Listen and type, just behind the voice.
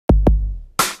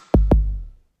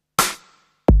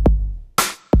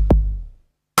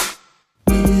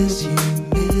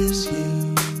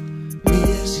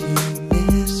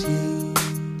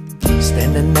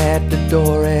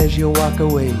as you walk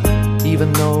away.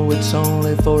 Even though it's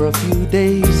only for a few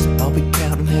days, I'll be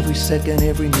counting every second,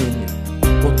 every minute.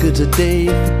 What good's a day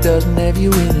if it doesn't have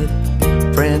you in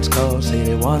it? Friends call, say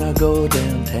they wanna go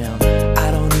downtown.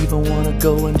 I don't even wanna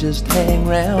go and just hang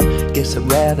round. Guess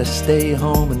I'd rather stay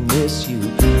home and miss you.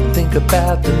 Think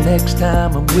about the next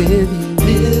time I'm with you.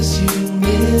 Miss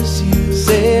you,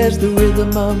 says the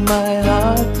rhythm of my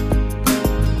heart.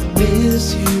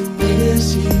 Miss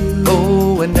you,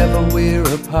 oh, whenever we're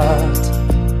apart.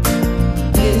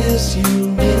 Miss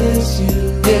you,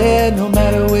 yeah, no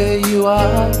matter where you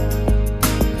are.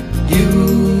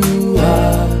 You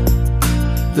are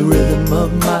the rhythm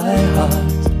of my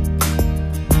heart.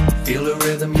 Feel the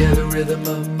rhythm, yeah, the rhythm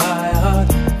of my heart.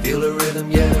 Feel the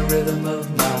rhythm, yeah, the rhythm of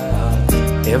my heart.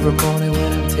 Every morning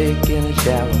when I'm taking a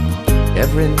shower,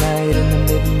 every night in the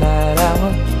midnight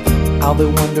hour, I'll be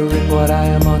wondering what I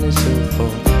am on this earth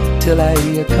for, till I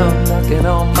hear you come knocking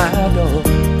on my door.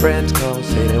 Friends call,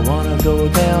 say they wanna go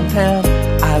downtown.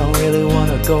 I don't really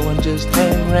wanna go and just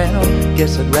hang around.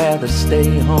 Guess I'd rather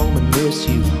stay home and miss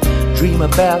you. Dream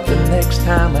about the next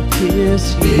time I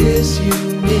kiss you. Miss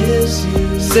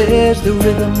you, says the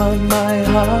rhythm of my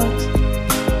heart.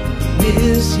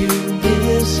 Miss you,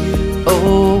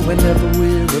 oh, whenever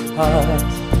we're apart.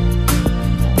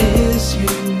 Miss you,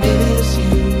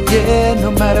 yeah,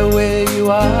 no matter where you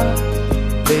are.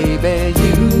 Baby,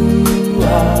 you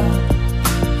are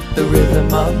the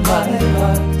rhythm of my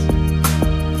heart.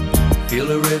 Feel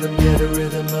the rhythm, yeah, the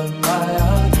rhythm of my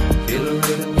heart. Feel the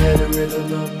rhythm, yeah, the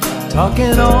rhythm of my heart.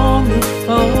 Talking on the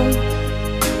phone,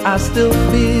 I still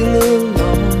feel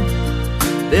alone.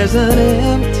 There's an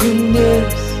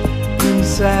emptiness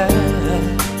inside.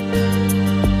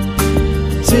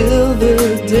 Till the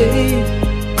day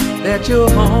that you're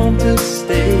home to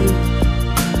stay,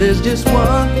 there's just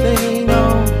one thing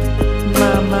on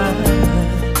my mind.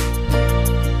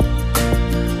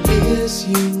 Miss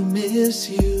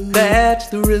you, that's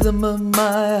the rhythm of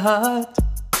my heart.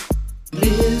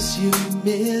 Miss you,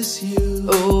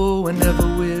 oh, whenever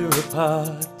we're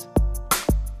apart.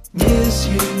 Miss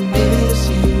you,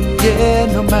 yeah,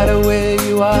 no matter where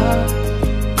you are.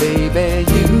 Baby,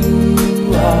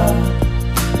 you are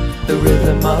the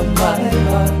rhythm of my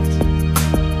heart.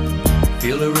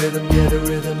 Feel the rhythm, yeah, the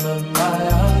rhythm of my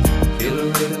heart. Feel the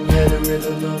rhythm, yeah, the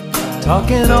rhythm of my heart.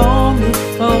 Talking on the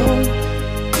phone,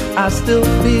 I still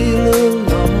feel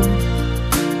alone.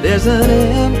 There's an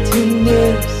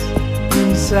emptiness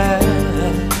inside.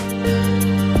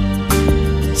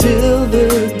 Till the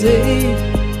day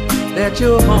that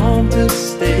you're home to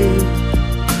stay,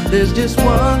 there's just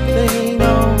one thing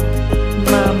on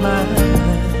my mind.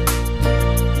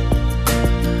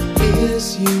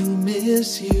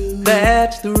 Miss you,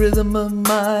 that's the rhythm of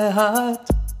my heart.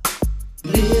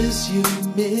 Miss you,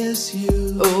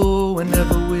 oh,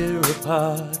 whenever we're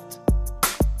apart.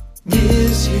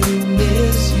 Miss you,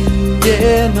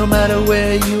 yeah, no matter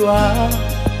where you are.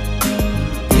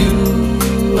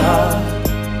 You are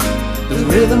the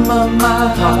rhythm of my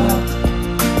heart.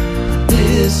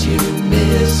 Miss you,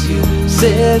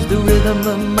 says the rhythm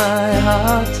of my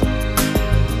heart.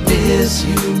 Miss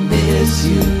you,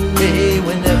 hey,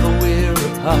 whenever we're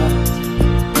apart.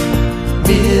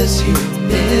 Miss you,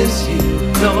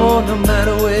 no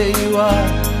matter where you are.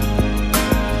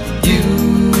 You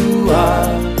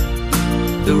are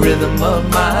the rhythm of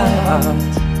my heart.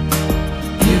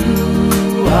 You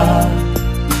are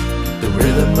the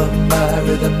rhythm of my,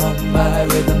 rhythm of my,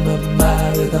 rhythm of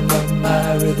my, rhythm of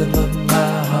my, rhythm of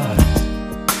my heart.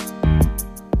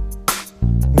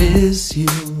 Miss you,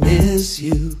 miss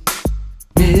you,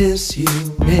 miss you,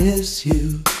 miss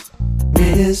you,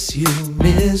 miss you,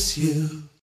 miss you.